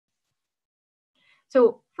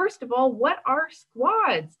So first of all, what are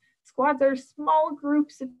squads? Squads are small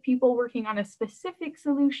groups of people working on a specific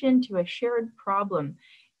solution to a shared problem.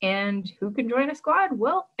 And who can join a squad?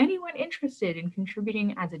 Well, anyone interested in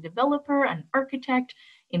contributing as a developer, an architect,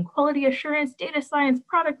 in quality assurance, data science,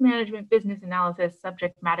 product management, business analysis,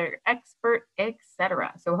 subject matter expert,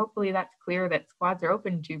 etc. So hopefully that's clear that squads are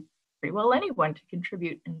open to pretty well anyone to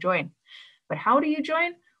contribute and join. But how do you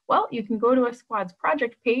join? Well, you can go to a squad's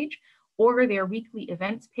project page or their weekly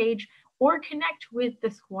events page, or connect with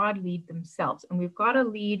the squad lead themselves. And we've got a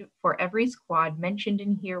lead for every squad mentioned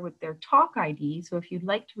in here with their talk ID. So if you'd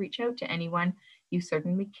like to reach out to anyone, you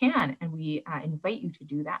certainly can, and we invite you to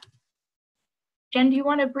do that. Jen, do you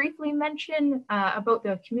want to briefly mention about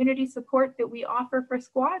the community support that we offer for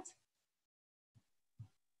squads?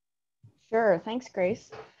 Sure, thanks,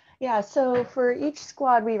 Grace. Yeah, so for each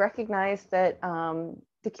squad, we recognize that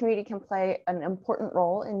the community can play an important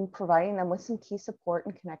role in providing them with some key support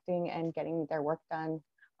and connecting and getting their work done,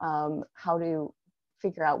 how to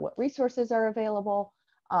figure out what resources are available.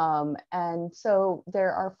 And so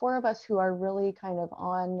there are 4 of us who are really kind of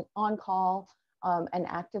on call and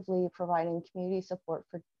actively providing community support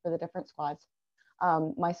for the different squads.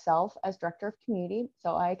 Myself as director of community,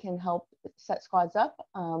 so I can help set squads up.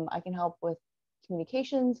 I can help with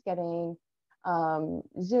communications, getting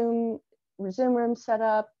Zoom rooms set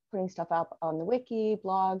up, putting stuff up on the wiki,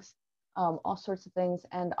 blogs, all sorts of things,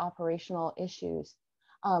 and operational issues.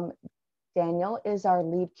 Daniel is our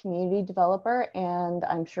lead community developer, and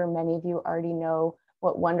I'm sure many of you already know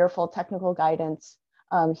what wonderful technical guidance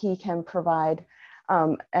he can provide,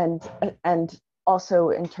 and also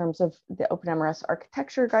in terms of the OpenMRS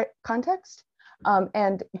architecture context.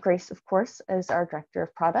 And Grace, of course, is our director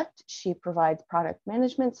of product. She provides product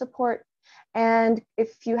management support. And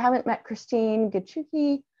if you haven't met Christine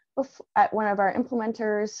Gachuki at one of our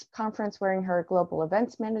implementers conference wearing her global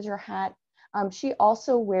events manager hat, she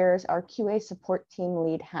also wears our QA support team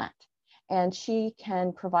lead hat. And she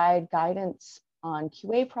can provide guidance on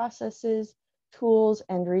QA processes, tools,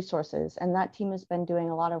 and resources. And that team has been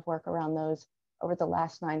doing a lot of work around those over the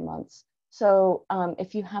last 9 months. So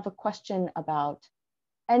if you have a question about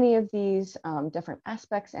any of these different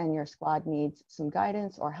aspects and your squad needs some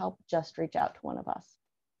guidance or help, just reach out to one of us.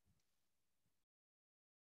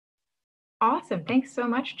 Awesome, thanks so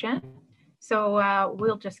much, Jen. So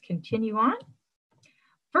we'll just continue on.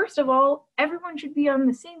 First of all, everyone should be on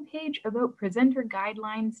the same page about presenter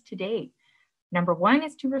guidelines today. Number 1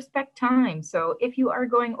 is to respect time. So if you are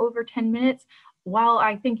going over 10 minutes, while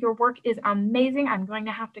I think your work is amazing, I'm going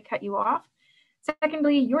to have to cut you off.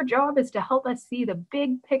 Secondly, your job is to help us see the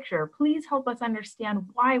big picture. Please help us understand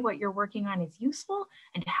why what you're working on is useful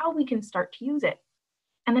and how we can start to use it.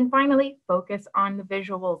 And then finally, focus on the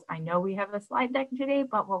visuals. I know we have a slide deck today,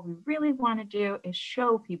 but what we really want to do is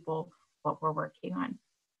show people what we're working on.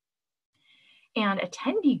 And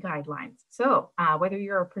attendee guidelines. So whether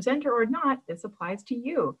you're a presenter or not, this applies to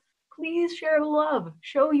you. Please share the love,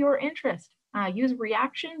 show your interest. Use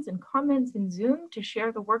reactions and comments in Zoom to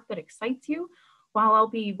share the work that excites you. While I'll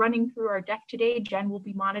be running through our deck today, Jen will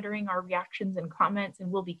be monitoring our reactions and comments,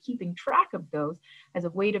 and we'll be keeping track of those as a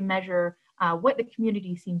way to measure what the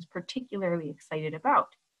community seems particularly excited about.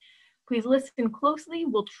 Please listen closely.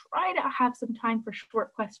 We'll try to have some time for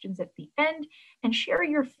short questions at the end, and share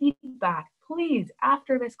your feedback. Please,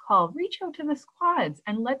 after this call, reach out to the squads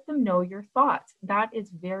and let them know your thoughts. That is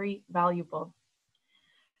very valuable.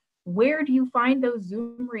 Where do you find those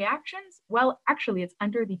Zoom reactions? Well, actually, it's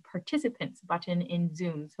under the participants button in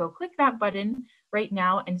Zoom. So click that button right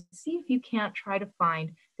now and see if you can't try to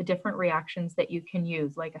find the different reactions that you can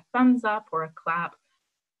use, like a thumbs up or a clap.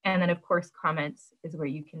 And then, of course, comments is where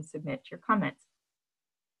you can submit your comments.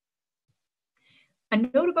 A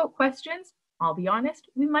note about questions, I'll be honest,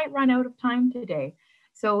 we might run out of time today.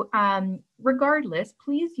 So regardless,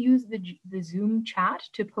 please use the Zoom chat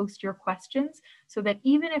to post your questions so that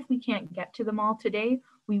even if we can't get to them all today,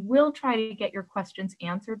 we will try to get your questions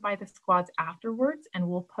answered by the squads afterwards, and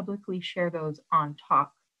we'll publicly share those on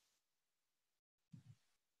top.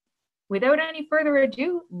 Without any further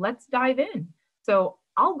ado, let's dive in. So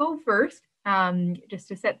I'll go first, just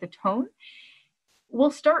to set the tone. We'll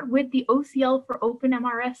start with the OCL for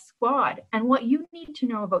OpenMRS Squad. And what you need to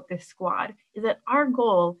know about this squad is that our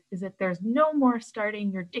goal is that there's no more starting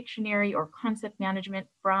your dictionary or concept management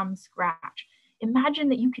from scratch. Imagine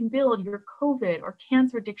that you can build your COVID or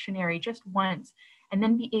cancer dictionary just once and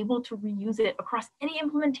then be able to reuse it across any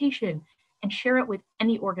implementation and share it with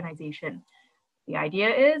any organization. The idea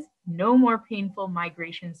is no more painful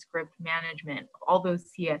migration script management of all those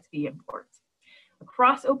CSV imports.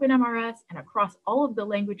 Across OpenMRS and across all of the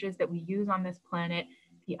languages that we use on this planet,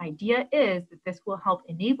 the idea is that this will help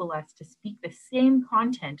enable us to speak the same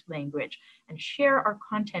content language and share our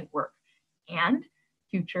content work and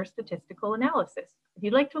future statistical analysis. If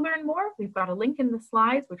you'd like to learn more, we've got a link in the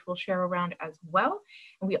slides, which we'll share around as well.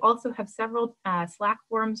 And we also have several Slack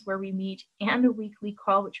forums where we meet and a weekly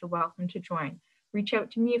call, which you're welcome to join. Reach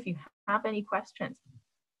out to me if you have any questions.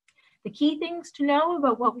 The key things to know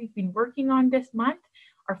about what we've been working on this month,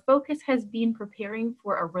 our focus has been preparing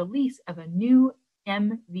for a release of a new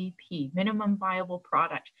MVP, minimum viable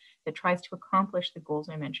product, that tries to accomplish the goals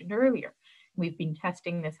I mentioned earlier. We've been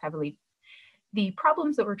testing this heavily. The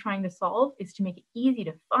problems that we're trying to solve is to make it easy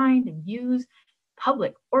to find and use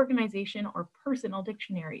public, organization, or personal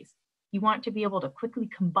dictionaries. You want to be able to quickly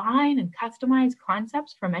combine and customize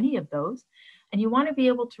concepts from any of those, and you want to be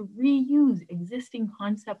able to reuse existing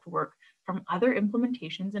concept work from other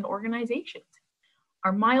implementations and organizations.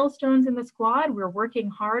 Our milestones in the squad, we're working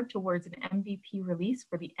hard towards an MVP release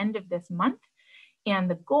for the end of this month. And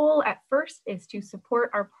the goal at first is to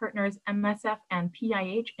support our partners MSF and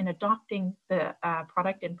PIH in adopting the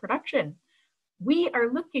product in production. We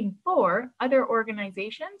are looking for other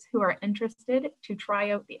organizations who are interested to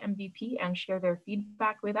try out the MVP and share their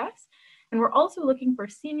feedback with us. And we're also looking for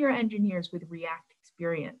senior engineers with React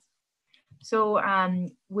experience. So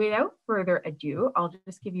without further ado, I'll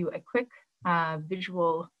just give you a quick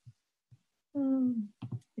visual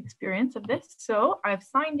experience of this. So I've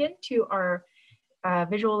signed into our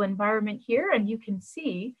visual environment here, and you can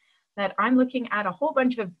see that I'm looking at a whole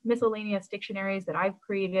bunch of miscellaneous dictionaries that I've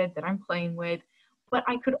created that I'm playing with, but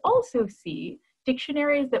I could also see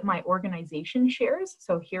dictionaries that my organization shares.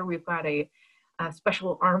 So here we've got a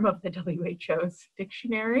special arm of the WHO's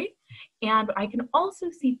dictionary, and I can also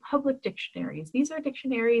see public dictionaries. These are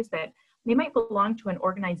dictionaries that they might belong to an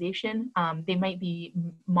organization, they might be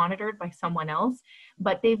monitored by someone else,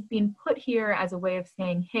 but they've been put here as a way of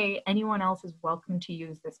saying, hey, anyone else is welcome to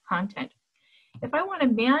use this content. If I want to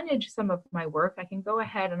manage some of my work, I can go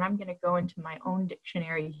ahead and I'm going to go into my own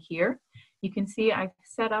dictionary here. You can see I've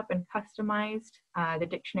set up and customized the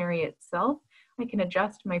dictionary itself. I can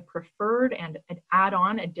adjust my preferred and add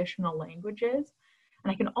on additional languages.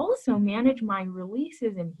 And I can also manage my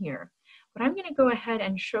releases in here. But I'm going to go ahead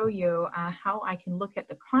and show you how I can look at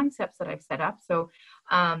the concepts that I've set up. So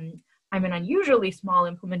I'm an unusually small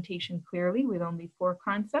implementation, clearly, with only 4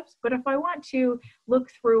 concepts. But if I want to look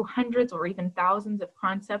through hundreds or even thousands of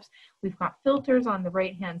concepts, we've got filters on the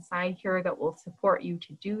right-hand side here that will support you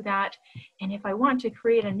to do that. And if I want to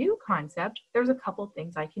create a new concept, there's a couple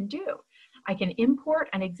things I can do. I can import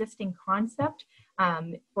an existing concept.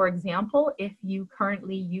 For example, if you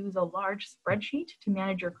currently use a large spreadsheet to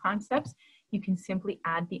manage your concepts, you can simply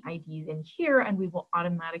add the IDs in here and we will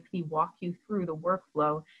automatically walk you through the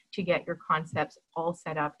workflow to get your concepts all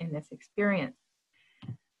set up in this experience.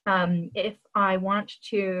 If I want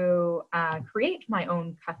to create my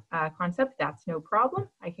own concept, that's no problem.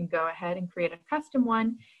 I can go ahead and create a custom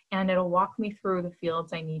one and it'll walk me through the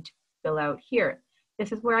fields I need to fill out here.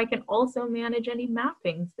 This is where I can also manage any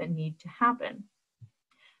mappings that need to happen.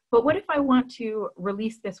 But what if I want to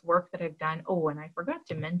release this work that I've done? Oh, and I forgot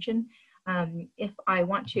to mention, if I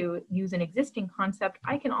want to use an existing concept,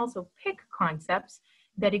 I can also pick concepts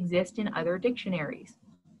that exist in other dictionaries.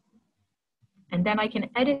 And then I can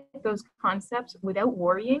edit those concepts without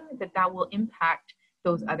worrying that that will impact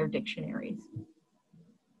those other dictionaries.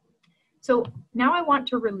 So now I want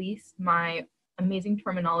to release my amazing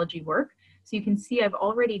terminology work. So you can see I've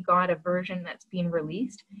already got a version that's being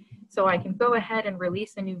released. So I can go ahead and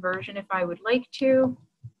release a new version if I would like to.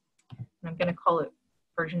 And I'm going to call it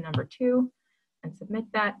version number 2 and submit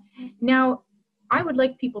that. Now, I would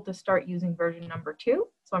like people to start using version number 2.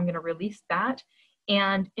 So I'm going to release that.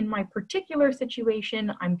 And in my particular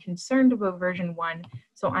situation, I'm concerned about version 1.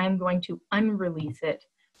 So I'm going to unrelease it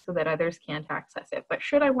so that others can't access it. But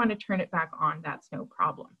should I want to turn it back on, that's no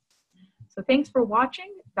problem. So thanks for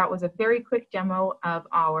watching. That was a very quick demo of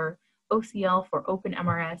our OCL for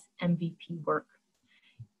OpenMRS MVP work.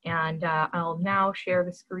 And I'll now share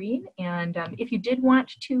the screen. And if you did want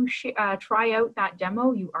to try out that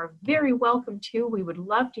demo, you are very welcome to. We would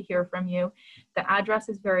love to hear from you. The address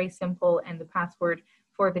is very simple and the password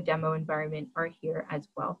for the demo environment are here as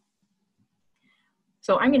well.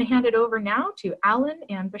 So I'm going to hand it over now to Alan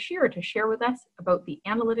and Bashir to share with us about the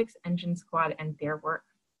Analytics Engine Squad and their work.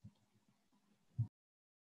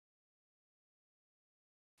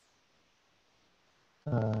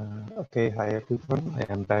 Okay, hi everyone,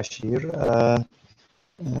 I am Bashir.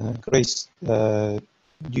 Grace,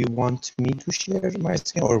 do you want me to share my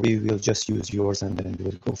screen, or we will just use yours and then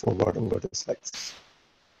we'll go forward over the slides?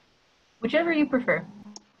 Whichever you prefer.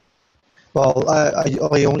 Well,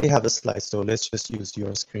 I only have a slide, so let's just use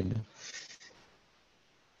your screen.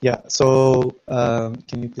 Yeah, so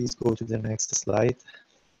can you please go to the next slide?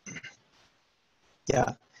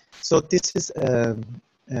 Yeah, so this is a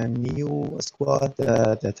new squad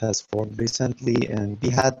that has formed recently, and we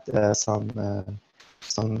had some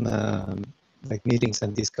like meetings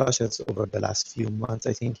and discussions over the last few months.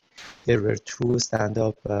 I think there were 2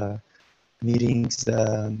 stand-up meetings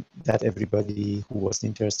that everybody who was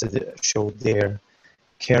interested showed their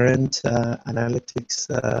current analytics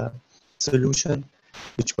solution,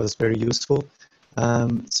 which was very useful.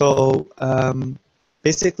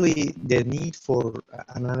 Basically, the need for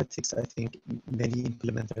analytics, I think many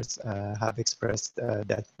implementers have expressed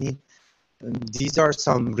that need. These are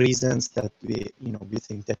some reasons that we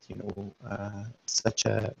think that such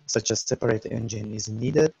a separate engine is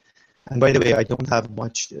needed. And by the way, I don't have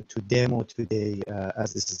much to demo today,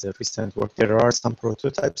 as this is a recent work. There are some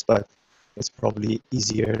prototypes, but it's probably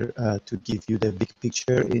easier to give you the big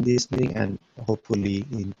picture in this meeting, and hopefully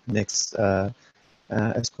in next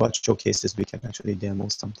squad showcases we can actually demo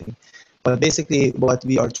something. But basically, what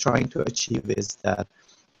we are trying to achieve is that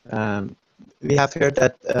we have heard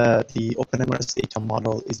that the OpenMRS data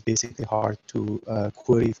model is basically hard to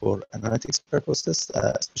query for analytics purposes,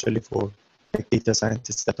 especially for data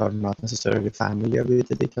scientists that are not necessarily familiar with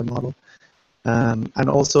the data model. And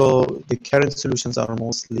also, the current solutions are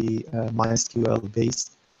mostly MySQL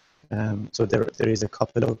based. So there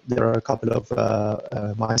are a couple of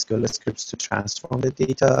MySQL scripts to transform the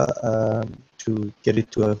data to get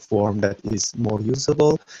it to a form that is more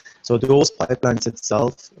usable. So those pipelines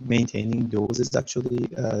itself, maintaining those is actually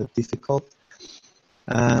difficult.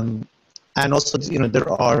 And also, there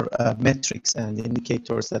are metrics and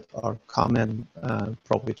indicators that are common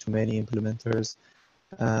probably to many implementers.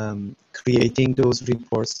 Creating those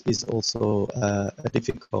reports is also a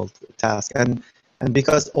difficult task. And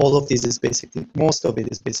because all of this is basically, most of it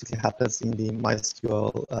is basically happens in the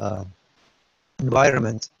MySQL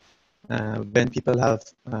environment, when people have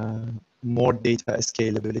more data,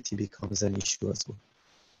 scalability becomes an issue as well.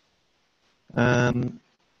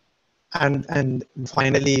 And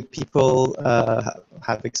finally, people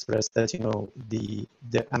have expressed that the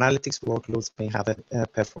analytics workloads may have a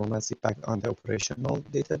performance impact on the operational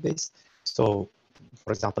database. So,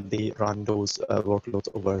 for example, they run those workloads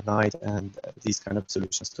overnight, and these kind of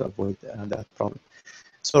solutions to avoid that problem.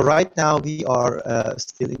 So right now we are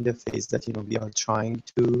still in the phase that we are trying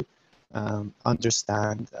to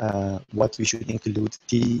understand what we should include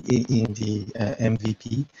in the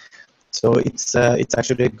MVP. So it's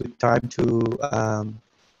actually a good time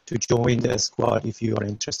to join the squad if you are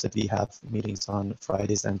interested. We have meetings on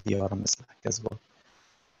Fridays, and we are on Slack as well.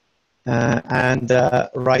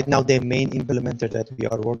 Right now, the main implementer that we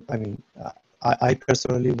are working, I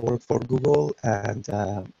personally work for Google, and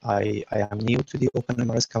I am new to the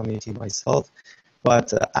OpenMRS community myself.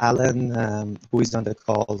 But Alan, who is on the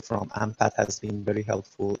call from AMPAT, has been very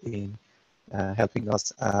helpful in helping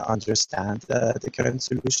us understand the current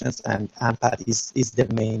solutions, and AMPAT is the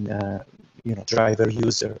main driver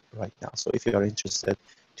user right now. So if you are interested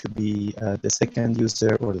to be the second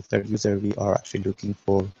user or the third user, we are actually looking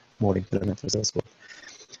for more implementers as well.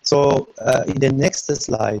 So in the next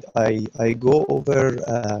slide, I go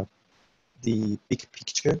over the big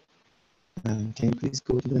picture. Can you please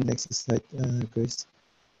go to the next slide, Grace?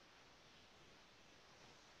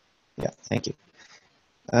 Yeah, thank you.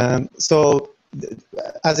 So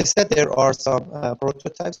as I said, there are some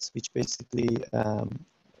prototypes which basically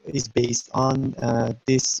is based on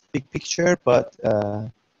this big picture, but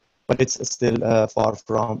it's still far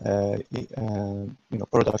from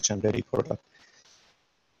production ready product.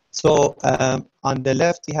 So on the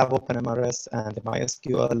left, we have OpenMRS and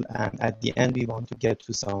MySQL, and at the end, we want to get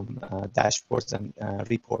to some dashboards and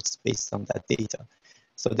reports based on that data.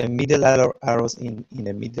 So the middle arrows in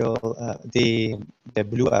the middle, the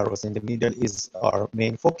blue arrows in the middle is our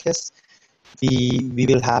main focus. We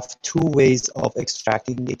will have 2 ways of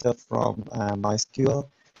extracting data from MySQL.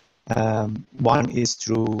 One is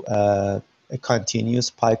through a continuous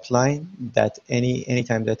pipeline that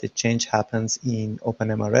anytime that a change happens in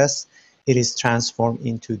OpenMRS, it is transformed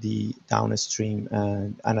into the downstream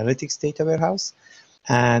analytics data warehouse.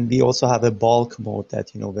 And we also have a bulk mode that,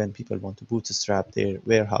 when people want to bootstrap their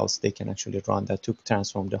warehouse, they can actually run that to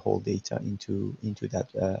transform the whole data into that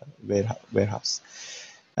warehouse.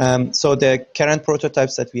 So the current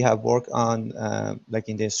prototypes that we have worked on, like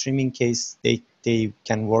in the streaming case, they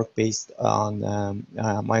can work based on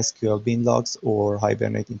MySQL bin logs or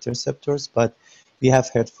Hibernate interceptors, but we have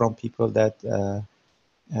heard from people that the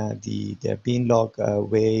bin log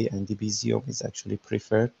way and the Bzium is actually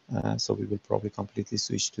preferred. So we will probably completely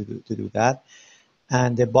switch to do that.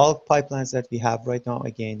 And the bulk pipelines that we have right now,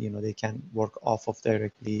 again, they can work off of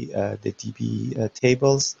directly the DB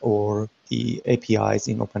tables or the APIs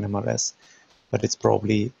in OpenMRS, but it's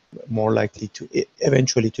probably more likely to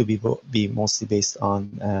eventually to be mostly based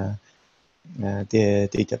on the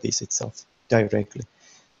database itself directly.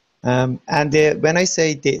 And when I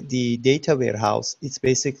say the data warehouse, it's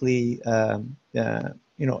basically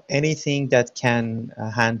anything that can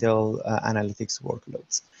handle analytics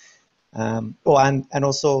workloads. And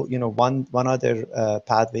also one other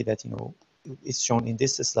pathway that is shown in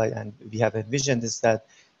this slide and we have envisioned is that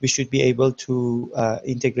we should be able to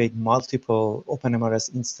integrate multiple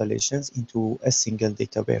OpenMRS installations into a single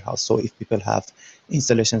data warehouse. So if people have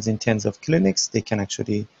installations in tens of clinics, they can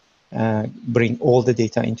actually bring all the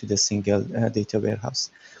data into the single data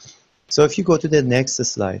warehouse. So if you go to the next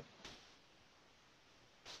slide.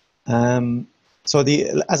 So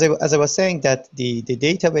as I was saying, that the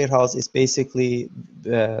data warehouse is basically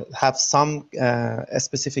have some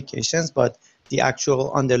specifications, but the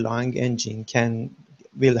actual underlying engine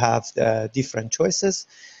will have different choices.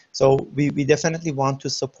 So we definitely want to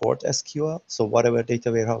support SQL. So whatever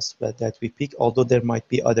data warehouse that we pick, although there might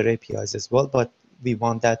be other APIs as well, but we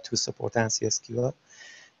want that to support ANSI SQL.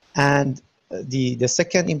 And the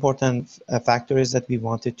second important factor is that we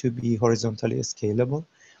want it to be horizontally scalable.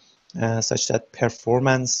 Such that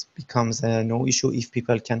performance becomes no issue if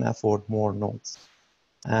people can afford more nodes.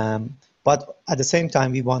 But at the same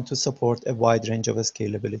time, we want to support a wide range of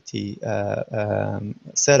scalability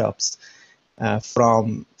setups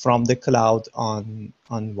from the cloud on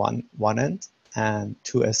one end and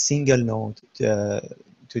to a single node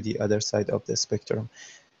to the other side of the spectrum.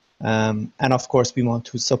 And of course, we want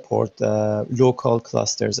to support local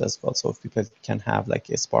clusters as well. So if people can have like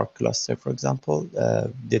a Spark cluster, for example,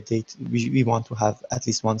 we want to have at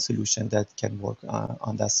least one solution that can work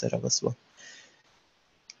on that setup as well.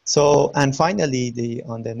 So, and finally,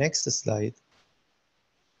 on the next slide,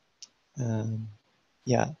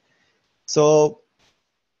 yeah. So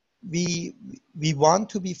we want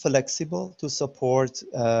to be flexible to support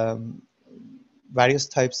various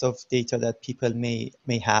types of data that people may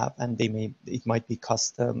have, and it might be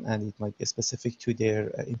custom and it might be specific to their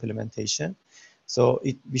implementation. So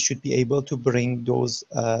we should be able to bring those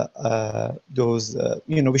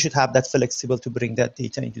we should have that flexible to bring that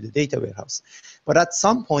data into the data warehouse. But at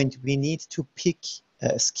some point we need to pick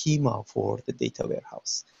a schema for the data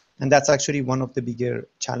warehouse. And that's actually one of the bigger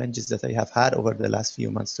challenges that I have had over the last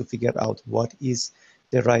few months to figure out what is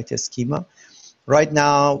the right schema. Right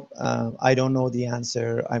now, I don't know the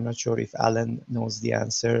answer. I'm not sure if Alan knows the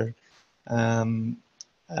answer. I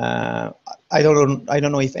don't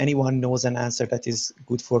know if anyone knows an answer that is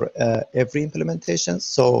good for every implementation.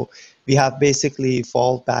 So we have basically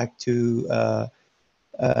fall back to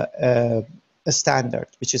a standard,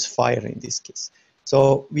 which is FHIR in this case.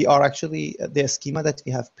 So we are actually, the schema that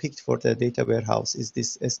we have picked for the data warehouse is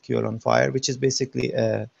this SQL on FHIR, which is basically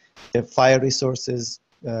the FHIR resources,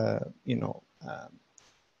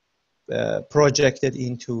 projected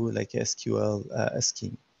into like a SQL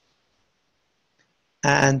scheme.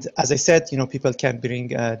 And as I said, people can bring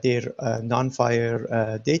their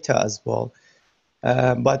non-FHIR data as well.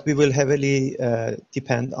 But we will heavily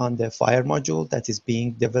depend on the FHIR module that is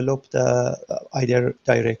being developed either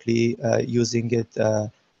directly using it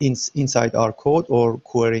inside our code or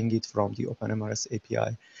querying it from the OpenMRS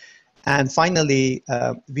API. And finally,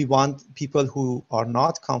 we want people who are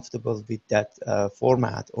not comfortable with that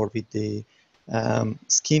format or with the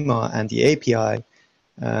schema and the API.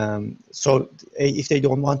 So if they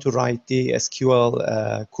don't want to write the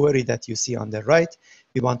SQL query that you see on the right,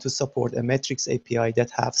 we want to support a metrics API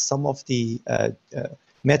that have some of the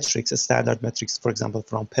metrics, standard metrics, for example,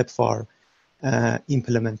 from PEPFAR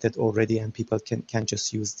implemented already, and people can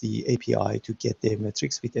just use the API to get their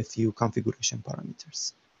metrics with a few configuration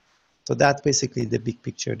parameters. So that's basically the big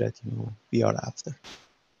picture that we are after.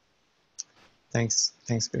 Thanks,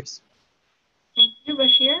 Grace. Thank you,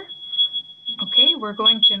 Bashir. Okay, we're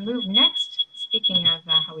going to move next. Speaking of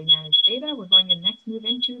how we manage data, we're going to next move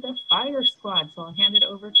into the FHIR Squad. So I'll hand it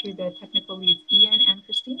over to the technical leads, Ian and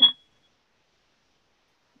Christina.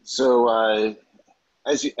 So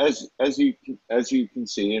as you can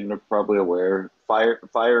see and are probably aware,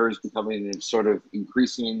 FHIR is becoming a sort of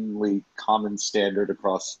increasingly common standard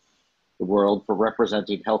across the world for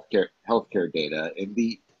representing healthcare data. And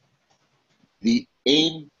the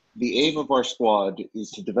aim of our squad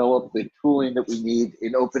is to develop the tooling that we need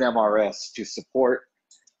in OpenMRS to support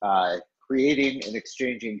creating and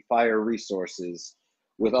exchanging FHIR resources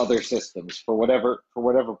with other systems for whatever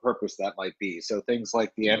purpose that might be. So things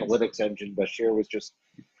like the analytics engine FHIR was just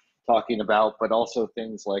talking about, but also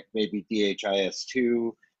things like maybe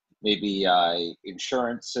DHIS2, maybe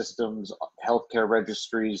insurance systems, healthcare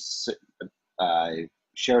registries,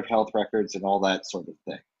 shared health records, and all that sort of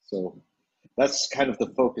thing. So that's kind of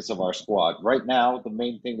the focus of our squad. Right now, the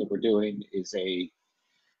main thing that we're doing is the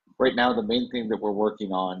main thing that we're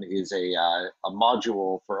working on is a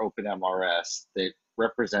module for OpenMRS that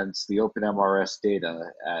represents the OpenMRS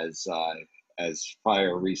data as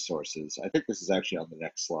FHIR resources. I think this is actually on the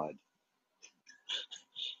next slide.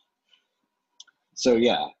 So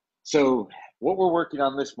yeah, so what we're working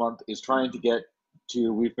on this month is trying to get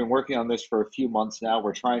to, we've been working on this for a few months now,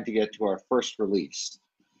 we're trying to get to our first release.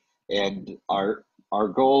 And our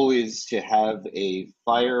goal is to have a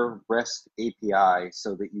FHIR REST API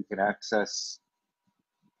so that you can access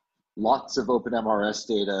lots of OpenMRS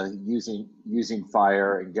data using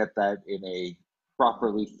FHIR and get that in a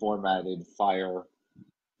properly formatted FHIR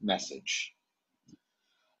message.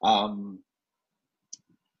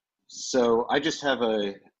 So I just have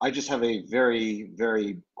a very,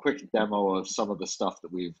 very quick demo of some of the stuff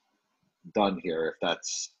that we've done here, if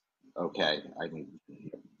that's okay.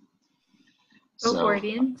 Go for it,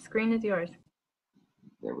 Ian. Screen is yours.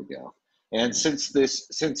 There we go. And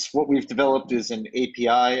since what we've developed is an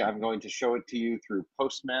API, I'm going to show it to you through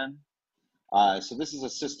Postman. So this is a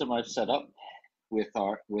system I've set up with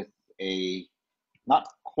a not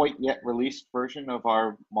quite yet released version of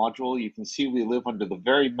our module. You can see we live under the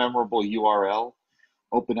very memorable URL,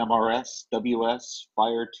 OpenMRS WS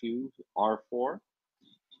FHIR2 R4.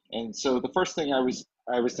 And so the first thing I was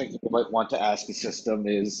thinking you might want to ask the system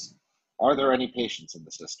is, are there any patients in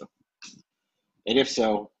the system? And if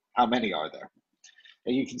so, how many are there?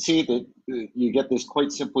 And you can see that you get this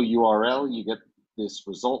quite simple URL, you get this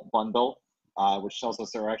result bundle, which tells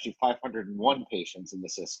us there are actually 501 patients in the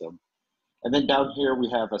system. And then down here, we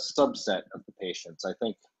have a subset of the patients. I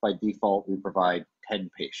think by default, we provide 10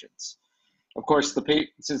 patients. Of course,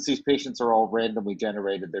 since these patients are all randomly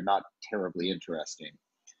generated, they're not terribly interesting.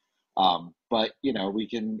 But you know, we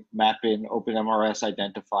can map in OpenMRS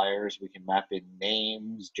identifiers, we can map in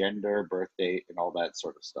names, gender, birth date, and all that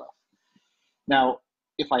sort of stuff. Now,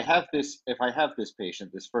 if I have this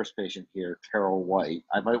patient, this first patient here, Carol White,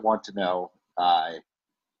 I might want to know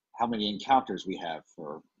how many encounters we have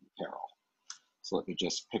for Carol. So let me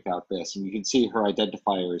just pick out this, and you can see her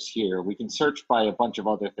identifier is here. We can search by a bunch of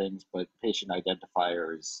other things, but patient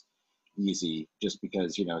identifier is easy, just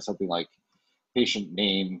because, you know, something like patient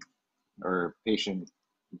name or patient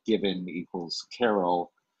given equals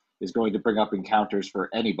Carol is going to bring up encounters for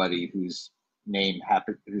anybody whose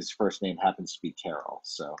first name happens to be Carol.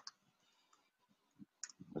 So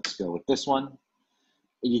let's go with this one.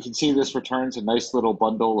 And you can see this returns a nice little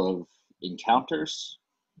bundle of encounters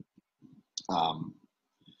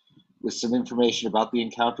with some information about the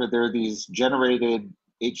encounter. There are these generated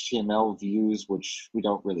HTML views, which we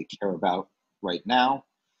don't really care about right now.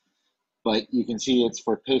 But you can see it's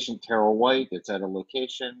for patient Carol White, it's at a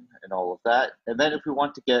location and all of that. And then if we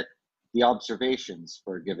want to get the observations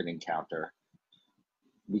for a given encounter,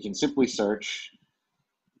 we can simply search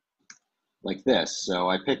like this. So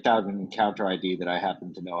I picked out an encounter ID that I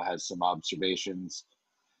happen to know has some observations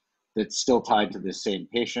that's still tied to this same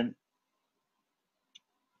patient.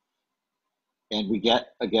 And we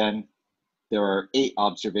get, again, there are 8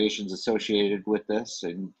 observations associated with this.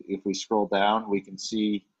 And if we scroll down, we can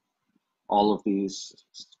see all of these,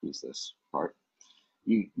 excuse this part.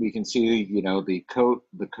 We can see, you know, the code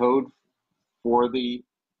for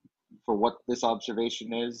what this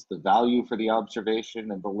observation is, the value for the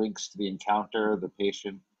observation, and the links to the encounter, the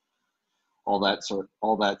patient, all that sort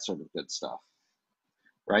of good stuff,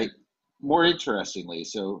 right? More interestingly,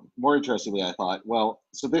 I thought, well,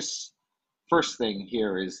 so this first thing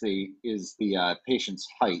here is the patient's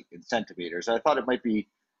height in centimeters. I thought it might be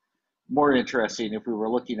more interesting if we were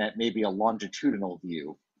looking at maybe a longitudinal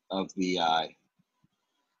view of the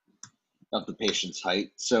patient's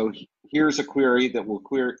height. So here's a query that will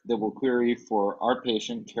query for our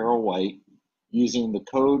patient Carol White using the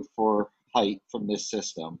code for height from this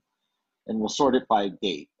system, and we'll sort it by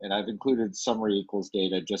date. And I've included summary equals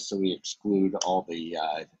data just so we exclude all the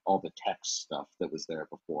text stuff that was there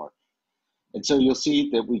before. And so you'll see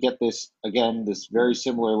that we get this, again, this very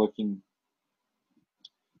similar looking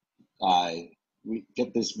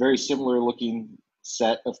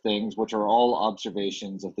set of things, which are all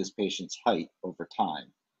observations of this patient's height over time.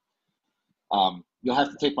 You'll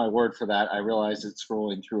have to take my word for that. I realize that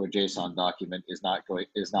scrolling through a JSON document is not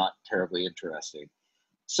terribly interesting.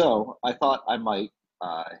 So I thought I might,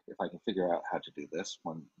 if I can figure out how to do this,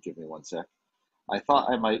 give me one sec. I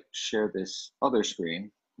thought I might share this other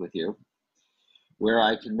screen with you, where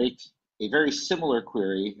I can make a very similar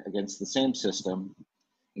query against the same system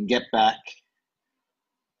and get back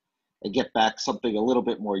something a little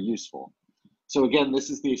bit more useful. So again, this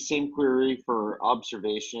is the same query for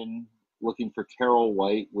observation, looking for Carol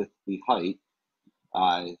White with the height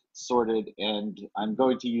sorted, and I'm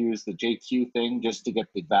going to use the JQ thing just to get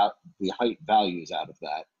the height values out of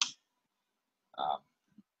that.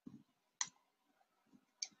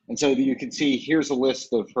 And so you can see here's a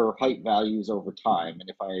list of her height values over time. And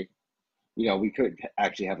if we could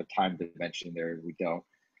actually have a time dimension there, we don't.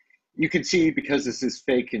 You can see, because this is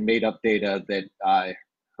fake and made up data, that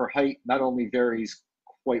her height not only varies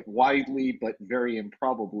quite widely, but very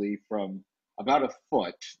improbably from about a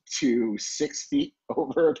foot to 6 feet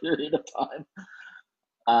over a period of time.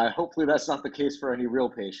 Hopefully that's not the case for any real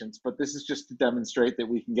patients, but this is just to demonstrate that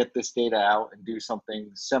we can get this data out and do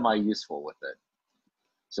something semi-useful with it.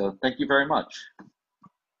 So thank you very much.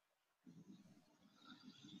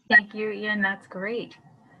 Thank you, Ian. That's great.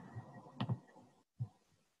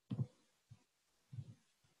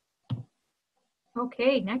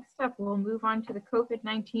 Okay, next up, we'll move on to the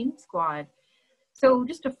COVID-19 squad. So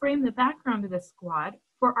just to frame the background of the squad,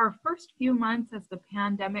 for our first few months as the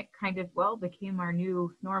pandemic kind of, became our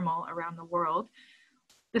new normal around the world,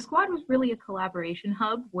 the squad was really a collaboration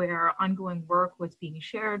hub where ongoing work was being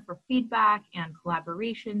shared for feedback and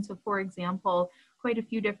collaboration. So for example, quite a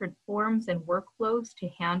few different forms and workflows to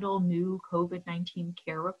handle new COVID-19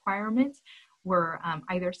 care requirements were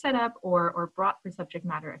either set up or brought for subject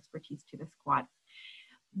matter expertise to the squad.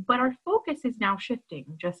 But our focus is now shifting,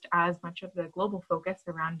 just as much of the global focus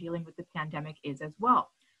around dealing with the pandemic is as well.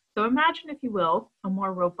 So imagine, if you will, a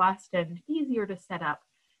more robust and easier to set up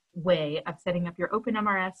way of setting up your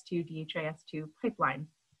OpenMRS to DHIS2 pipeline.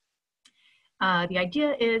 The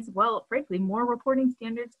idea is, frankly, more reporting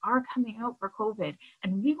standards are coming out for COVID,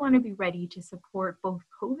 and we want to be ready to support both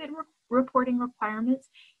COVID reporting requirements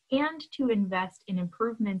and to invest in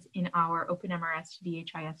improvements in our OpenMRS to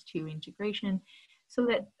DHIS2 integration, so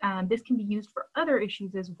that this can be used for other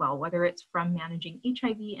issues as well, whether it's from managing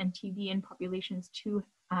HIV and TB in populations to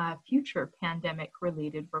future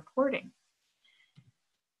pandemic-related reporting.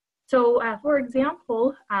 So for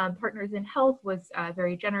example, Partners in Health was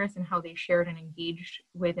very generous in how they shared and engaged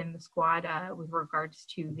within the squad with regards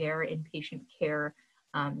to their inpatient care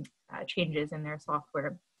changes in their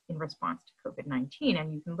software in response to COVID-19.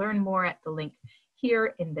 And you can learn more at the link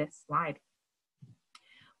here in this slide.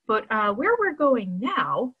 But where we're going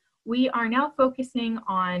now, we are now focusing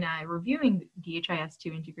on reviewing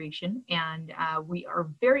DHIS2 integration, and we are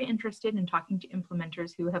very interested in talking to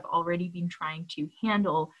implementers who have already been trying to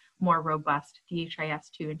handle more robust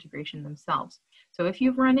DHIS2 integration themselves. So if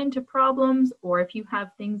you've run into problems, or if you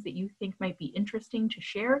have things that you think might be interesting to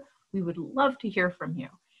share, we would love to hear from you.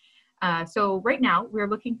 So right now we're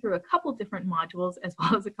looking through a couple different modules, as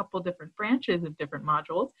well as a couple different branches of different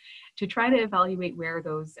modules, to try to evaluate where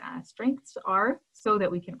those strengths are, so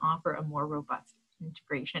that we can offer a more robust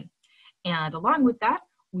integration. And along with that,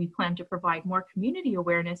 we plan to provide more community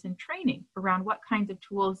awareness and training around what kinds of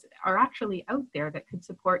tools are actually out there that could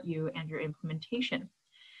support you and your implementation.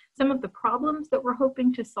 Some of the problems that we're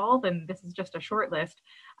hoping to solve, and this is just a short list,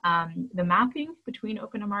 the mapping between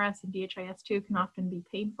OpenMRS and DHIS2 can often be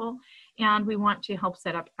painful, and we want to help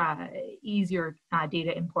set up easier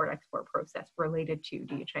data import-export process related to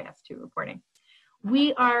DHIS2 reporting.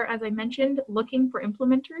 We are, as I mentioned, looking for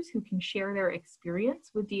implementers who can share their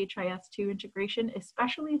experience with DHIS2 integration,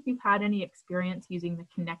 especially if you've had any experience using the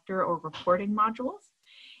connector or reporting modules.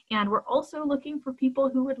 And we're also looking for people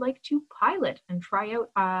who would like to pilot and try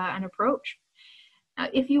out an approach.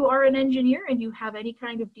 If you are an engineer and you have any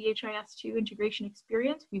kind of DHIS2 integration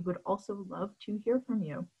experience, we would also love to hear from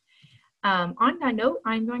you. On that note,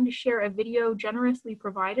 I'm going to share a video generously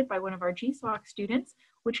provided by one of our GSOC students,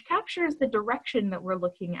 which captures the direction that we're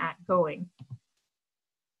looking at going.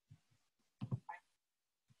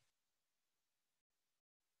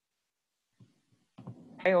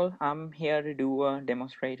 Hi all, I'm here to do a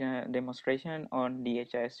demonstration on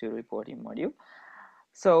DHIS2 reporting module.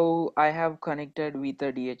 So I have connected with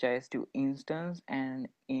the DHIS2 instance, and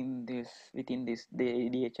within this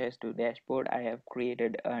DHIS2 dashboard, I have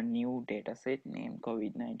created a new dataset named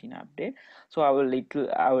COVID-19 update. So I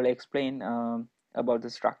will explain about the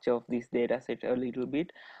structure of this data set a little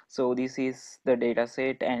bit. So this is the data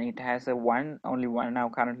set, and it has only one now.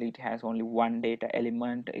 Currently it has only one data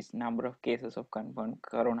element. It's number of cases of confirmed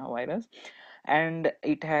coronavirus, and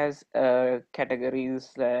it has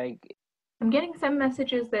categories like. I'm getting some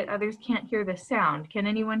messages that others can't hear the sound. Can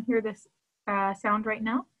anyone hear this sound right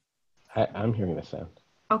now? I'm hearing the sound.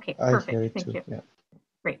 Okay, I perfect. hear it Thank too. you. Yeah.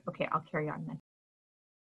 Great. Okay, I'll carry on then.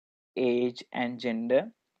 Age and gender,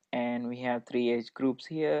 and we have 3 age groups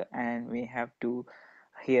here, and we have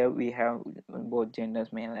here we have both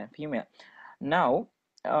genders, male and female. Now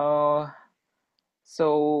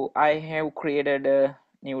so I have created a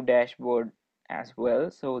new dashboard as well.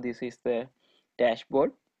 So this is the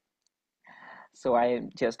dashboard. So I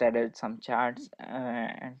just added some charts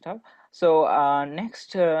and stuff. So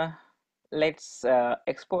next let's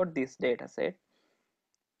export this data set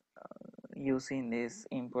using this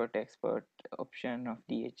import export option of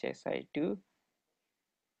DHSI2,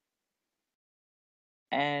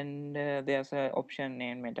 and there's an option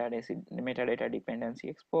named metadata dependency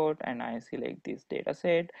export, and I select this data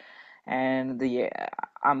set, and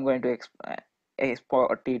I'm going to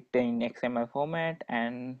export it in XML format,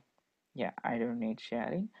 and yeah, I don't need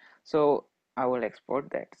sharing, so I will export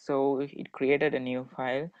that. So it created a new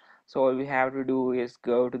file. So all we have to do is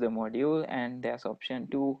go to the module, and there's option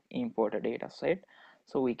to import a data set.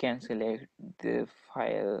 So we can select the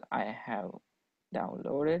file I have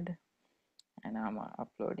downloaded, and I'm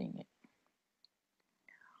uploading it.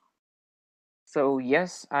 So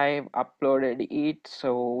yes, I've uploaded it.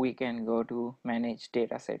 So we can go to manage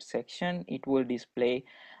dataset section. It will display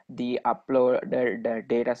the uploaded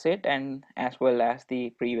dataset and as well as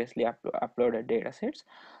the previously uploaded datasets.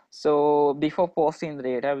 So before posting the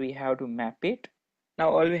data, we have to map it. Now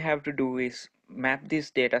all we have to do is map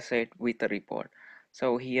this dataset with a report.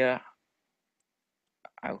 So here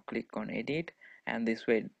I'll click on edit, and this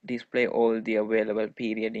will display all the available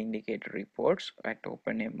period indicator reports at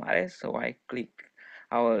OpenMRS. So I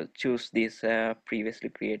will choose this previously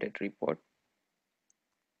created report.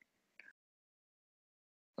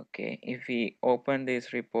 Okay, if we open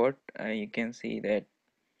this report, you can see that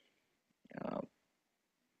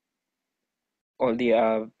all the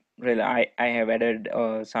I have added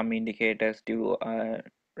some indicators to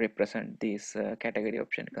represent these category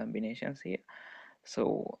option combinations here.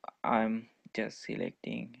 So I'm just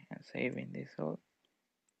selecting and saving this all.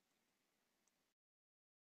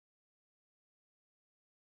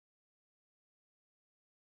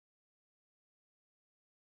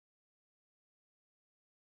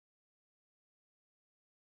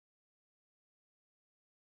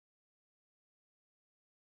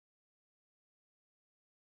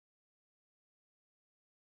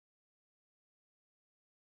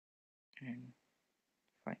 And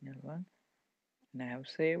final one, and I have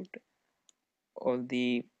saved all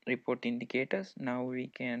the report indicators. Now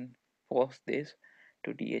we can post this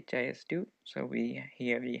to DHIS2. So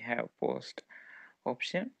here we have post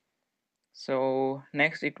option. So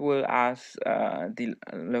next it will ask the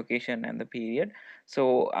location and the period.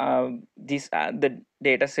 So this the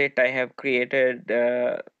data set I have created,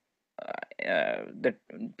 the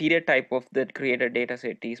period type of the created data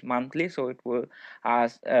set is monthly, so it will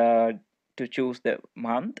ask to choose the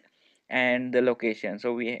month and the location.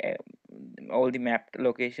 So we all the mapped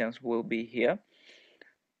locations will be here.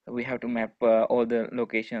 We have to map all the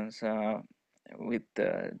locations with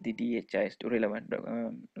the DHIS to relevant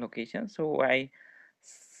locations. So I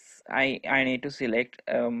need to select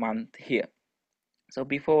a month here. So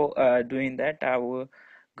before doing that, I will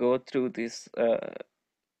go through this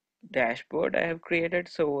dashboard I have created.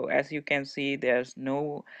 So as you can see, there's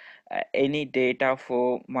no any data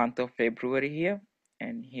for month of February here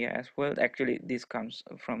and here as well. Actually, this comes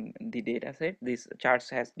from the data set. This charts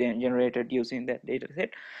has been generated using that data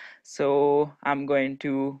set. So I'm going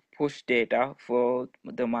to push data for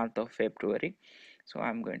the month of February. So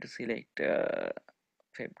I'm going to select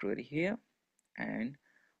February here and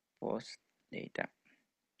post data,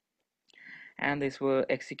 and this will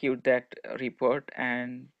execute that report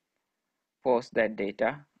and post that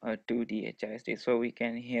data to the HISD. So we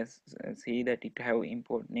can here see that it have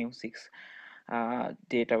import new 6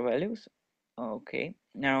 data values. Okay,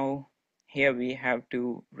 now here we have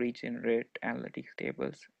to regenerate analytics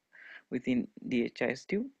tables within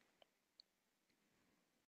DHIS2,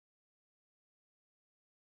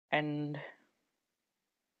 and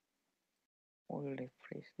we'll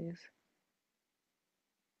refresh this.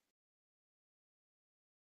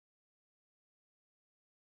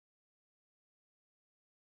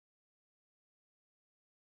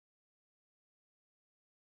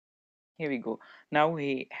 Here we go. Now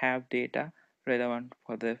we have data. relevant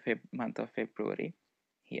for the month of February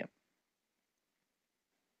here.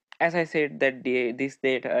 As I said, that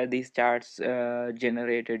these charts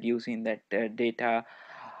generated using that data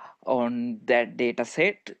on that data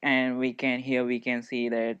set, and we can see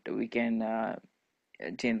that we can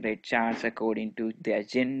generate charts according to their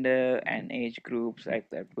gender and age groups. Like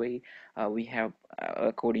that way, we have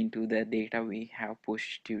according to the data we have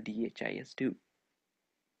pushed to DHIS2.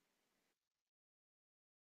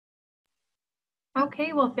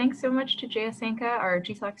 Okay, well, thanks so much to Jayasanka, our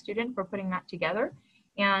GSOC student, for putting that together.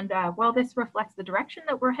 And while this reflects the direction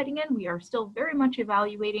that we're heading in, we are still very much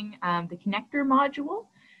evaluating the connector module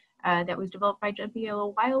that was developed by Jumpy a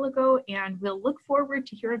little while ago. And we'll look forward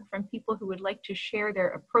to hearing from people who would like to share their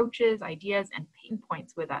approaches, ideas, and pain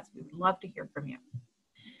points with us. We would love to hear from you.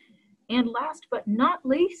 And last but not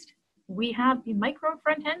least, we have the Micro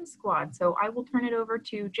Frontend Squad. So I will turn it over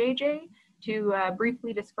to JJ to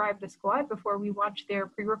briefly describe the squad before we watch their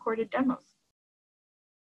pre-recorded demos.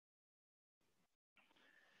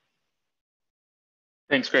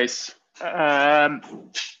 Thanks, Grace.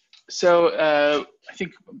 So I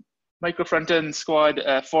think Micro Frontend Squad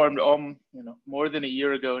formed more than a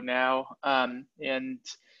year ago now, and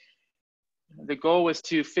the goal was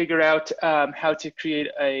to figure out how to create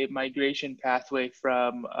a migration pathway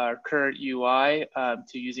from our current UI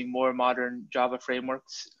to using more modern Java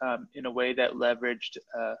frameworks in a way that leveraged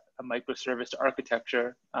a microservice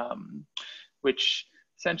architecture, which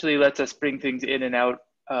essentially lets us bring things in and out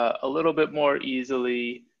a little bit more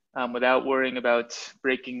easily without worrying about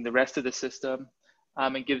breaking the rest of the system,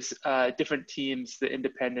 and gives different teams the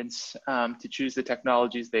independence to choose the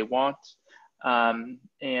technologies they want.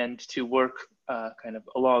 And to work kind of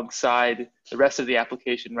alongside the rest of the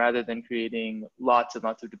application rather than creating lots and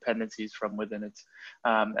lots of dependencies from within it,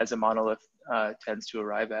 as a monolith tends to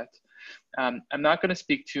arrive at. I'm not going to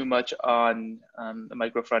speak too much on the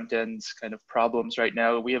micro frontends kind of problems right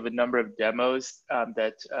now. We have a number of demos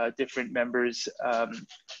that different members of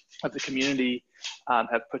the community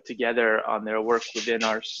have put together on their work within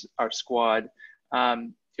our squad.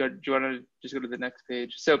 Do you want to just go to the next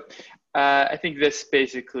page? So I think this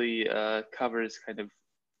basically covers kind of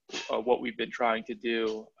what we've been trying to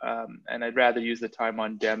do. And I'd rather use the time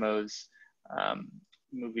on demos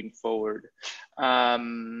moving forward.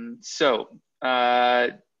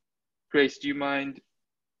 Grace, do you mind?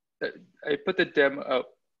 I put the demo, oh,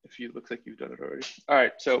 looks like you've done it already. All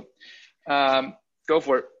right, so go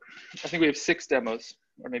for it. I think we have 6 demos,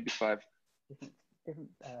 or maybe 5. Different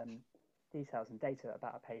details and data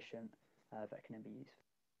about a patient that can then be used.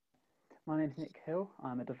 My name is Nick Hill.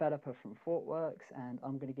 I'm a developer from ThoughtWorks, and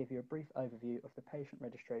I'm going to give you a brief overview of the patient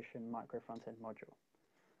registration micro frontend module.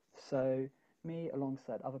 So me,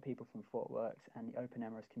 alongside other people from ThoughtWorks and the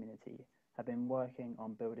OpenMRS community, have been working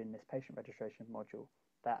on building this patient registration module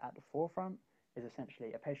that at the forefront is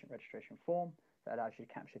essentially a patient registration form that allows you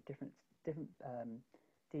to capture different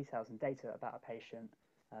details and data about a patient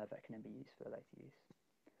that can then be used for later use.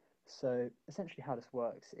 So essentially how this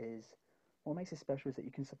works is, what makes it special is that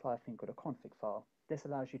you can supply a thing called a config file. This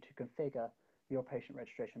allows you to configure your patient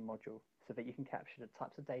registration module so that you can capture the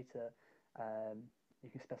types of data, you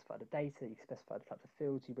can specify the data, you can specify the types of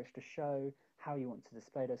fields you wish to show, how you want to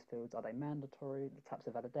display those fields, are they mandatory, the types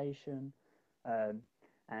of validation,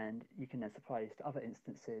 and you can then supply this to other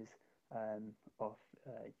instances of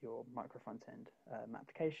your micro frontend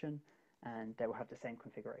application, and they will have the same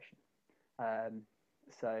configuration.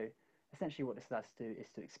 So essentially what this allows us to do is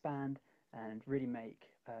to expand and really make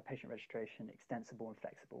patient registration extensible and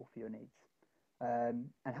flexible for your needs.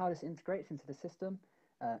 And how this integrates into the system,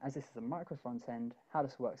 as this is a micro front end, how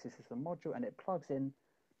this works is this is a module and it plugs in.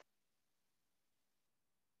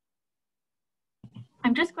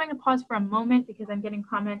 I'm just going to pause for a moment because I'm getting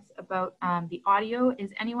comments about the audio.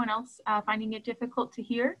 Is anyone else finding it difficult to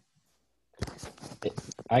hear?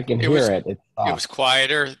 I can hear it. It was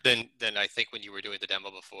quieter than I think when you were doing the demo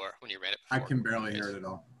before, when you ran it before. I can barely hear it at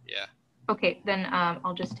all. Yeah. Okay, then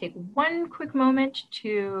I'll just take one quick moment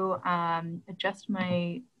to adjust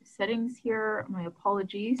my settings here. My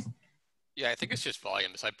apologies. Yeah, I think it's just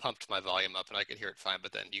volumes. I pumped my volume up and I could hear it fine,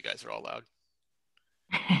 but then you guys are all loud.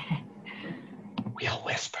 We'll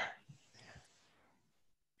whisper.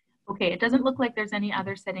 Okay, it doesn't look like there's any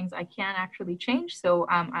other settings I can actually change, so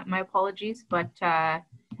my apologies, but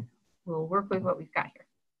we'll work with what we've got here.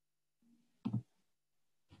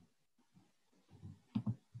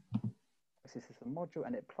 This is a module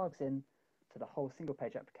and it plugs in to the whole single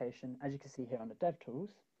page application. As you can see here on the dev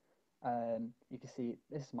tools, you can see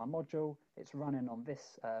this is my module. It's running on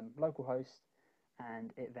this local host,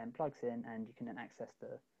 and it then plugs in and you can then access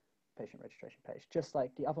the patient registration page, just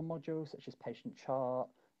like the other modules such as patient chart,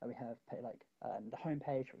 and we have the home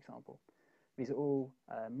page, for example. These are all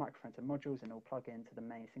micro front-end modules and all plug into the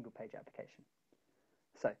main single page application.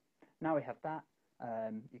 So now we have that.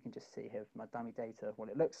 You can just see here my dummy data, what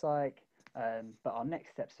it looks like. But our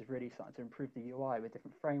next steps is really starting to improve the UI with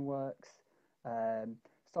different frameworks,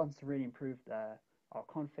 starting to really improve our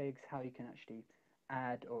configs, how you can actually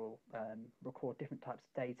add or record different types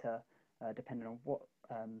of data depending on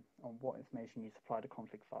what information you supply the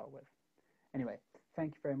config file with. Anyway,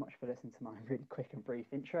 thank you very much for listening to my really quick and brief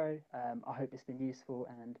intro. I hope it's been useful,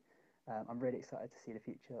 and I'm really excited to see the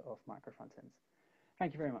future of micro frontends.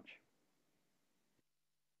 Thank you very much.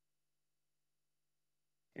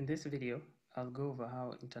 In this video, I'll go over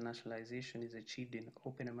how internationalization is achieved in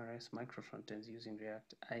OpenMRS microfrontends using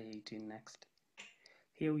React I18 Next.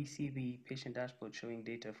 Here we see the patient dashboard showing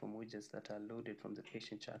data from widgets that are loaded from the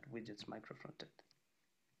patient chart widgets microfrontend.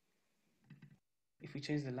 If we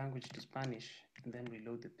change the language to Spanish and then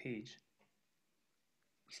reload the page,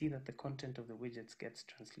 we see that the content of the widgets gets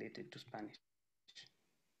translated to Spanish.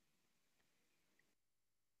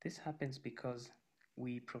 This happens because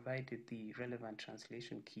we provided the relevant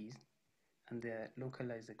translation keys and their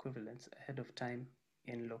localized equivalents ahead of time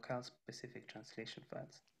in locale-specific translation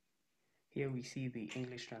files. Here we see the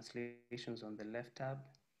English translations on the left tab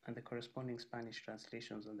and the corresponding Spanish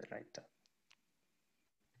translations on the right tab.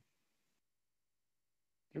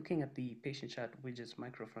 Looking at the patient chart widgets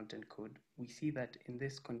microfrontend code, we see that in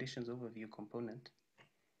this conditions overview component,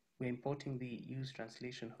 we're importing the use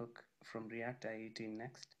translation hook from React I18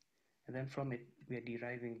 Next, and then from it, we are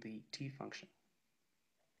deriving the T function.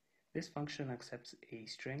 This function accepts a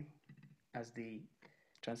string as the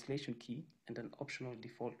translation key and an optional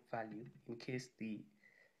default value in case the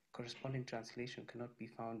corresponding translation cannot be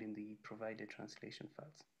found in the provided translation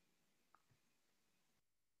files.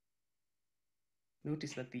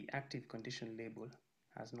 Notice that the active condition label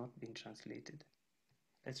has not been translated.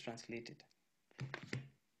 Let's translate it.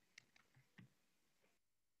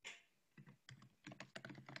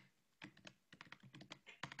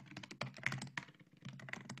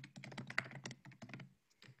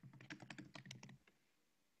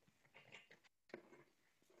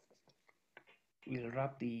 We'll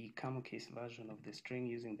wrap the camel case version of the string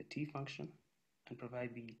using the T function and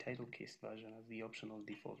provide the title case version as the optional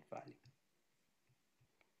default value.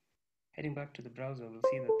 Heading back to the browser, we'll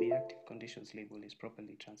see that the active conditions label is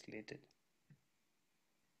properly translated.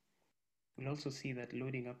 We'll also see that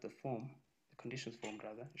loading up the form, the conditions form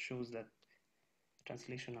rather, shows that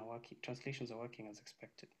translations are working as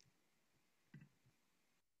expected.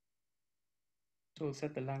 So we'll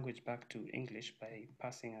set the language back to English by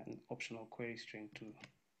passing an optional query string to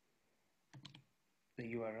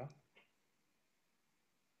the URL.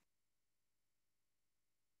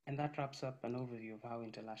 And that wraps up an overview of how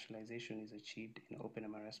internationalization is achieved in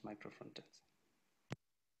OpenMRS microfrontends.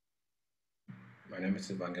 My name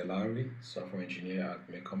is Evangelari, software engineer at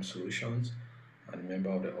Macom Solutions and a member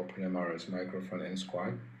of the OpenMRS Microfrontend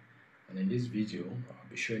Squad. And in this video, I'll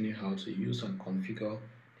be showing you how to use and configure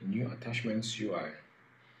the new Attachments UI.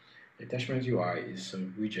 The Attachments UI is a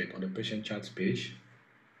widget on the patient charts page.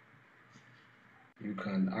 You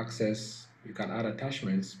can add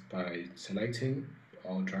attachments by selecting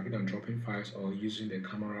or dragging and dropping files or using the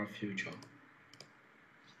camera feature.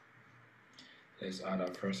 Let's add our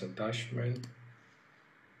first attachment.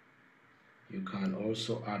 You can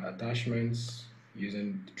also add attachments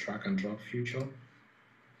using the drag and drop feature.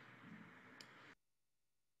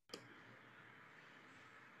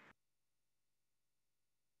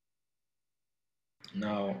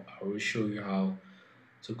 Now I will show you how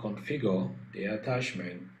to configure the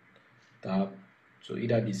attachment tab to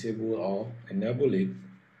either disable or enable it.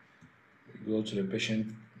 Go to the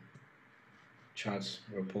patient charts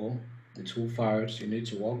repo, the two files you need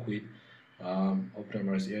to work with,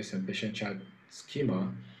 OpenMRS ESM patient chart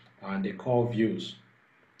schema and the core views.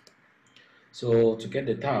 So to get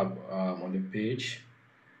the tab on the page,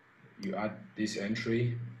 you add this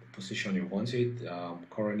entry, position you want it.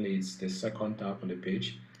 Currently it's the second tab on the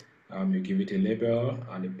page. You give it a label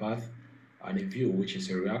and a path and a view, which is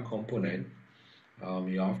a React component.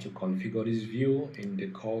 You have to configure this view in the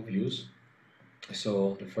core views.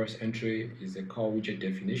 So the first entry is the core widget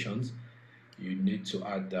definitions. You need to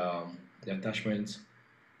add the attachment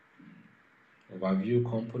overview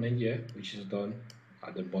component here, which is done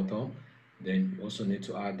at the bottom. Then you also need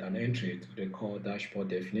to add an entry to the core dashboard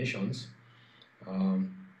definitions,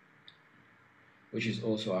 which is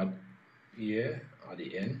also at here at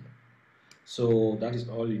the end. So that is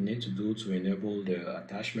all you need to do to enable the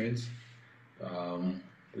attachments.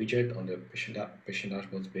 widget on the patient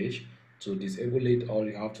dashboard page. To disable it, all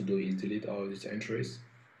you have to do is delete all these entries.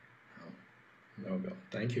 There we go.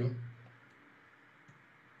 Thank you.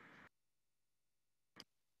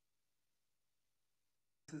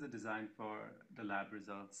 This is a design for the lab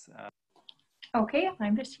results. Okay,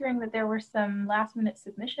 I'm just hearing that there were some last minute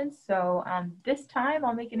submissions. So this time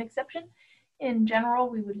I'll make an exception. In general,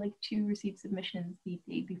 we would like to receive submissions the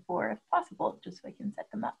day before if possible, just so I can set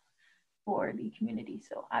them up for the community.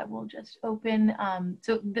 So I will just open,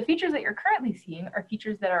 so the features that you're currently seeing are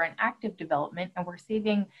features that are in active development, and we're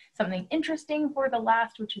saving something interesting for the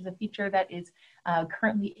last, which is a feature that is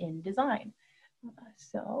currently in design.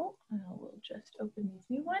 So we'll just open these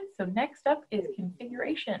new ones. So next up is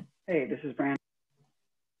configuration. Hey, this is Brandon,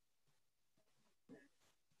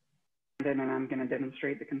 and I'm going to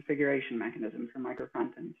demonstrate the configuration mechanism for micro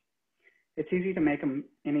frontends. It's easy to make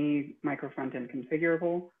any micro frontend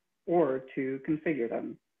configurable or to configure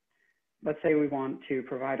them. Let's say we want to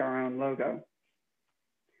provide our own logo.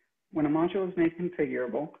 When a module is made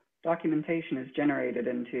configurable, documentation is generated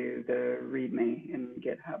into the README in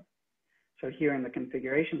GitHub. So here in the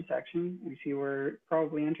configuration section, we see we're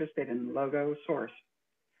probably interested in logo source.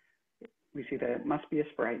 We see that it must be a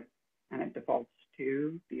sprite, and it defaults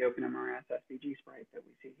to the OpenMRS SVG sprite that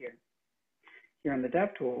we see here. Here in the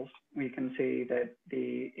DevTools, we can see that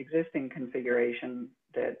the existing configuration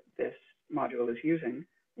that this module is using,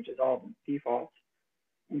 which is all defaults,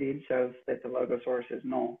 indeed shows that the logo source is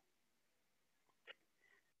null.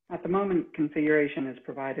 At the moment, configuration is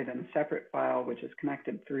provided in a separate file which is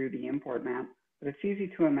connected through the import map, but it's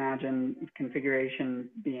easy to imagine configuration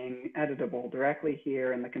being editable directly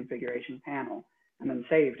here in the configuration panel and then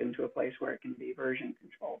saved into a place where it can be version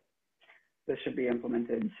controlled. This should be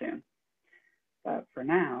implemented soon. But for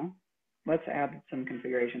now, let's add some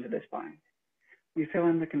configuration to this file. We fill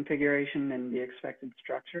in the configuration in the expected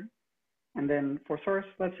structure. And then for source,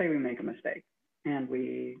 let's say we make a mistake and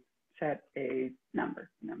we set a number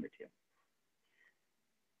 2.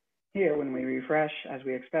 Here, when we refresh, as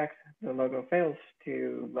we expect, the logo fails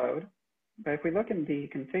to load. But if we look in the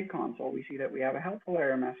config console, we see that we have a helpful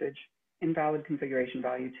error message, invalid configuration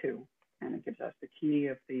value 2. And it gives us the key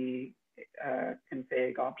of the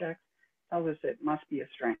config object. Tells us it must be a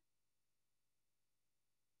string.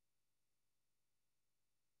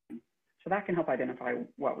 So that can help identify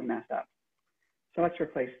what we messed up. So let's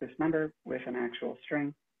replace this number with an actual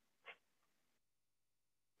string.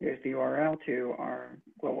 Here's the URL to our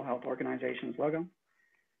Global Health Organization's logo.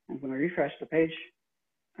 And when we refresh the page,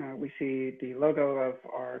 we see the logo of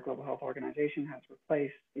our Global Health Organization has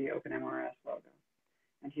replaced the OpenMRS logo.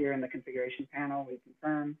 And here in the configuration panel, we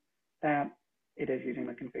confirm that it is using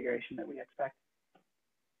the configuration that we expect.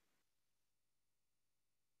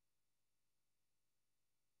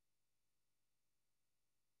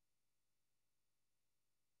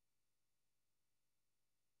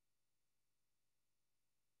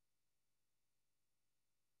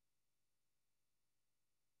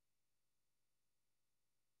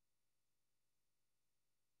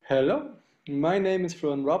 Hello, my name is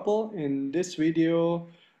Florian Rappel. In this video,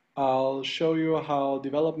 I'll show you how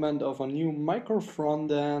development of a new micro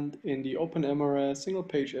frontend in the OpenMRS single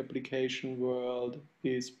page application world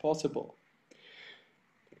is possible.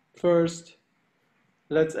 First,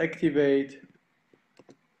 let's activate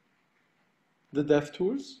the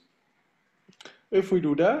DevTools. If we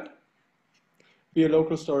do that, via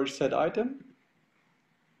local storage set item,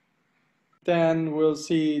 then we'll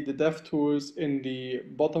see the DevTools in the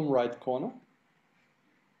bottom right corner.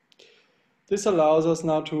 This allows us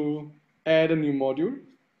now to add a new module.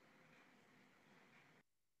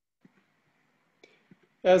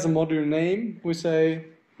 As a module name, we say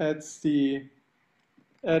add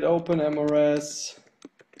OpenMRS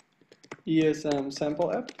ESM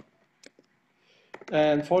sample app.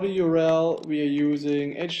 And for the URL, we are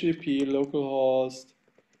using HTTP localhost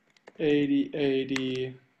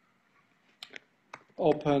 8080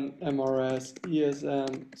 OpenMRS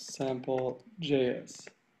ESM sample.js.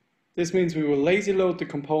 This means we will lazy load the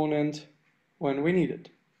component when we need it.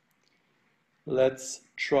 Let's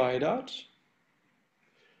try it out.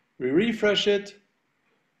 We refresh it,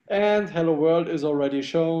 and Hello World is already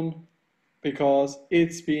shown because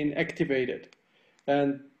it's been activated.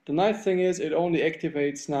 And the nice thing is it only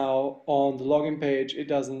activates now on the login page. It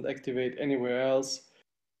doesn't activate anywhere else.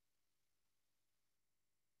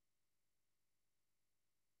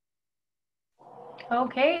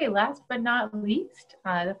 Okay, last but not least,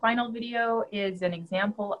 the final video is an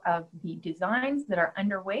example of the designs that are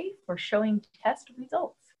underway for showing test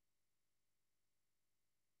results.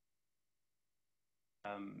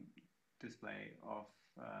 Display of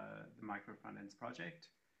the micro frontends project.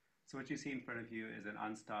 So what you see in front of you is an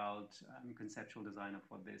unstyled conceptual design of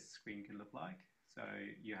what this screen can look like. So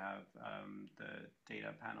you have the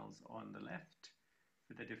data panels on the left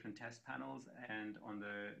with the different test panels, and on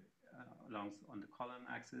the on the column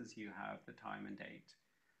axis you have the time and date.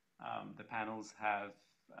 The panels have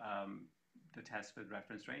the test with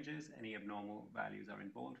reference ranges. Any abnormal values are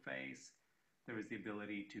in boldface. There is the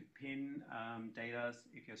ability to pin data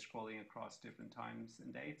if you're scrolling across different times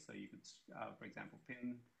and dates. So you could, for example,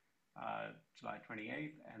 pin July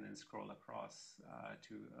 28th and then scroll across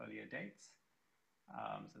to earlier dates.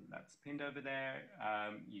 So that's pinned over there.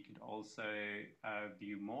 You could also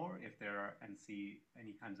view more if there are and see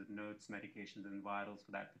any kinds of notes, medications, and vitals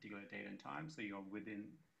for that particular date and time. So you're within,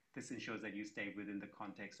 this ensures that you stay within the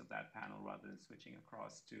context of that panel rather than switching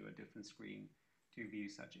across to a different screen to view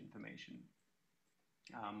such information.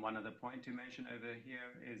 One other point to mention over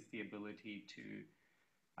here is the ability to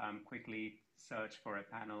quickly search for a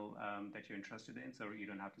panel that you're interested in, so you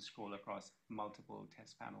don't have to scroll across multiple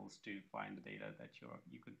test panels to find the data that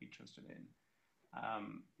you could be interested in.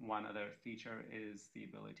 One other feature is the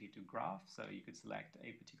ability to graph, so you could select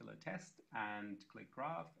a particular test and click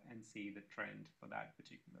graph and see the trend for that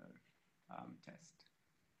particular test.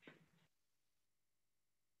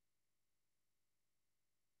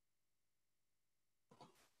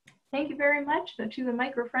 Thank you very much to the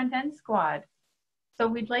Micro Frontend Squad. So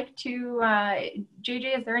we'd like to,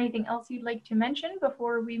 JJ, is there anything else you'd like to mention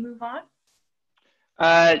before we move on?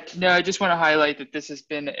 No, I just want to highlight that this has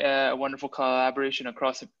been a wonderful collaboration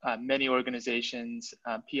across many organizations,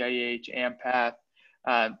 PIH, AMPATH,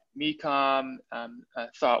 MECOM,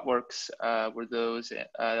 ThoughtWorks were those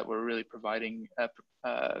that were really providing, that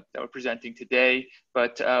we're presenting today.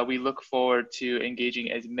 But we look forward to engaging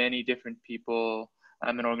as many different people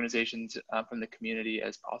and organizations from the community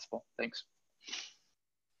as possible. Thanks.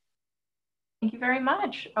 Thank you very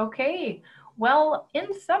much. Okay, well, in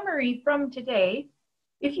summary from today,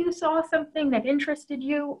 if you saw something that interested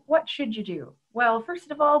you, what should you do? Well,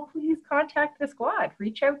 first of all, please contact the squad.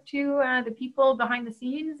 Reach out to the people behind the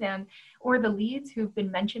scenes or the leads who've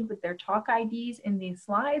been mentioned with their talk IDs in these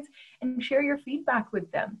slides and share your feedback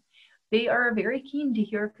with them. They are very keen to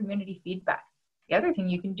hear community feedback. The other thing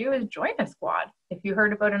you can do is join a squad. If you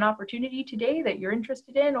heard about an opportunity today that you're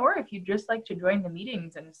interested in, or if you'd just like to join the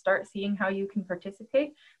meetings and start seeing how you can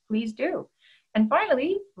participate, please do. And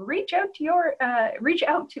finally, reach out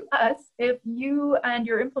to us if you and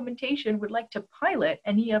your implementation would like to pilot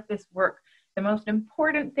any of this work. The most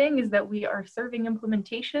important thing is that we are serving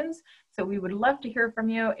implementations, so we would love to hear from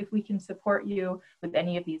you if we can support you with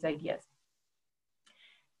any of these ideas.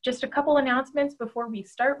 Just a couple announcements before we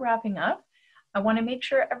start wrapping up. I want to make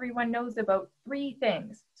sure everyone knows about 3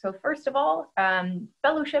 things. So first of all,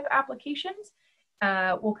 fellowship applications.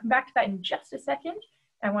 We'll come back to that in just a second.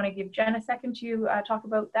 I want to give Jen a second to talk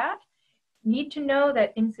about that. Need to know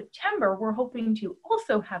that in September, we're hoping to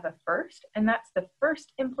also have a first, and that's the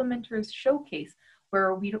First Implementers Showcase,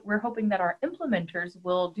 where we're hoping that our implementers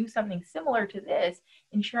will do something similar to this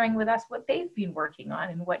in sharing with us what they've been working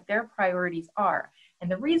on and what their priorities are. And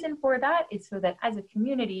the reason for that is so that as a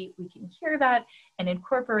community, we can hear that and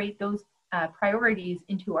incorporate those priorities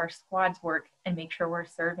into our squad's work and make sure we're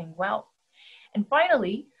serving well. And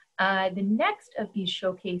finally, the next of these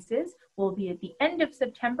showcases will be at the end of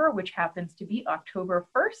September, which happens to be October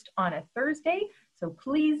 1st on a Thursday. So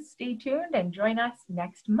please stay tuned and join us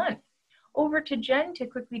next month. Over to Jen to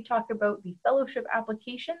quickly talk about the fellowship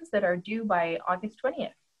applications that are due by August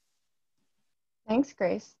 20th. Thanks,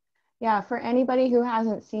 Grace. Yeah, for anybody who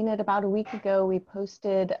hasn't seen it, about a week ago, we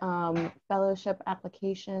posted fellowship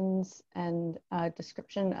applications and a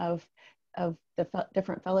description of the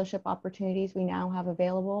different fellowship opportunities we now have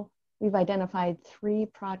available. We've identified 3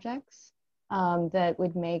 projects that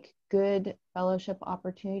would make good fellowship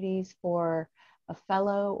opportunities for a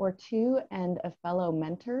fellow or 2 and a fellow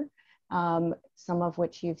mentor, some of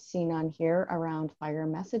which you've seen on here around FHIR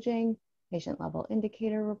messaging, patient level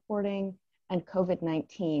indicator reporting, and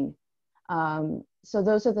COVID-19. So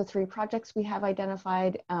those are the 3 projects we have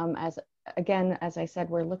identified. As I said,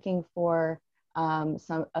 we're looking for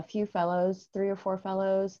a few fellows, 3 or 4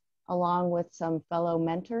 fellows, along with some fellow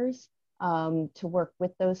mentors to work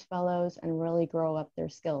with those fellows and really grow up their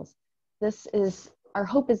skills. Our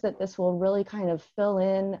hope is that this will really kind of fill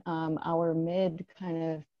in our mid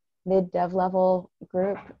dev level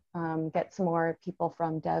group, get some more people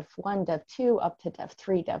from dev 1, dev 2 up to dev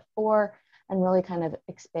 3, dev 4, and really kind of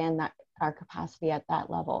expand our capacity at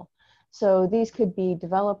that level. So these could be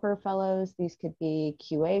developer fellows, these could be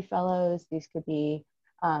QA fellows, these could be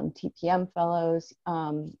TPM fellows.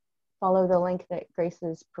 Follow the link that Grace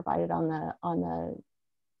has provided on the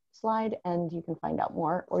slide and you can find out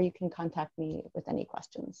more, or you can contact me with any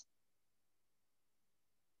questions.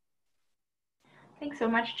 Thanks so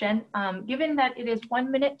much, Jen. Given that it is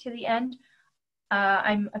 1 minute to the end,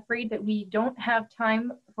 I'm afraid that we don't have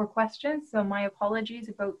time for questions, so my apologies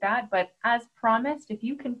about that. But as promised, if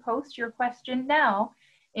you can post your question now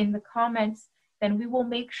in the comments, then we will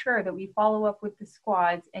make sure that we follow up with the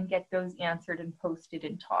squads and get those answered and posted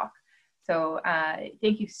in talk. So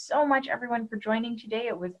thank you so much, everyone, for joining today.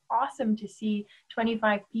 It was awesome to see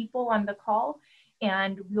 25 people on the call,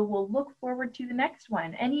 and we will look forward to the next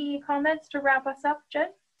one. Any comments to wrap us up, Jen?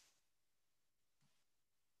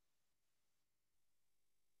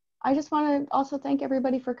 I just want to also thank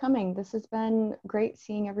everybody for coming. This has been great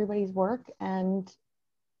seeing everybody's work, and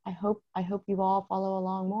I hope you all follow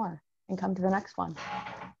along more and come to the next one.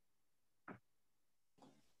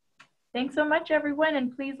 Thanks so much, everyone,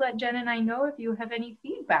 and please let Jen and I know if you have any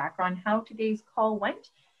feedback on how today's call went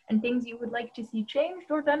and things you would like to see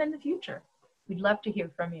changed or done in the future. We'd love to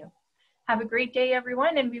hear from you. Have a great day,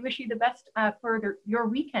 everyone, and we wish you the best for your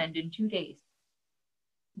weekend in 2 days.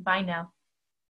 Bye now.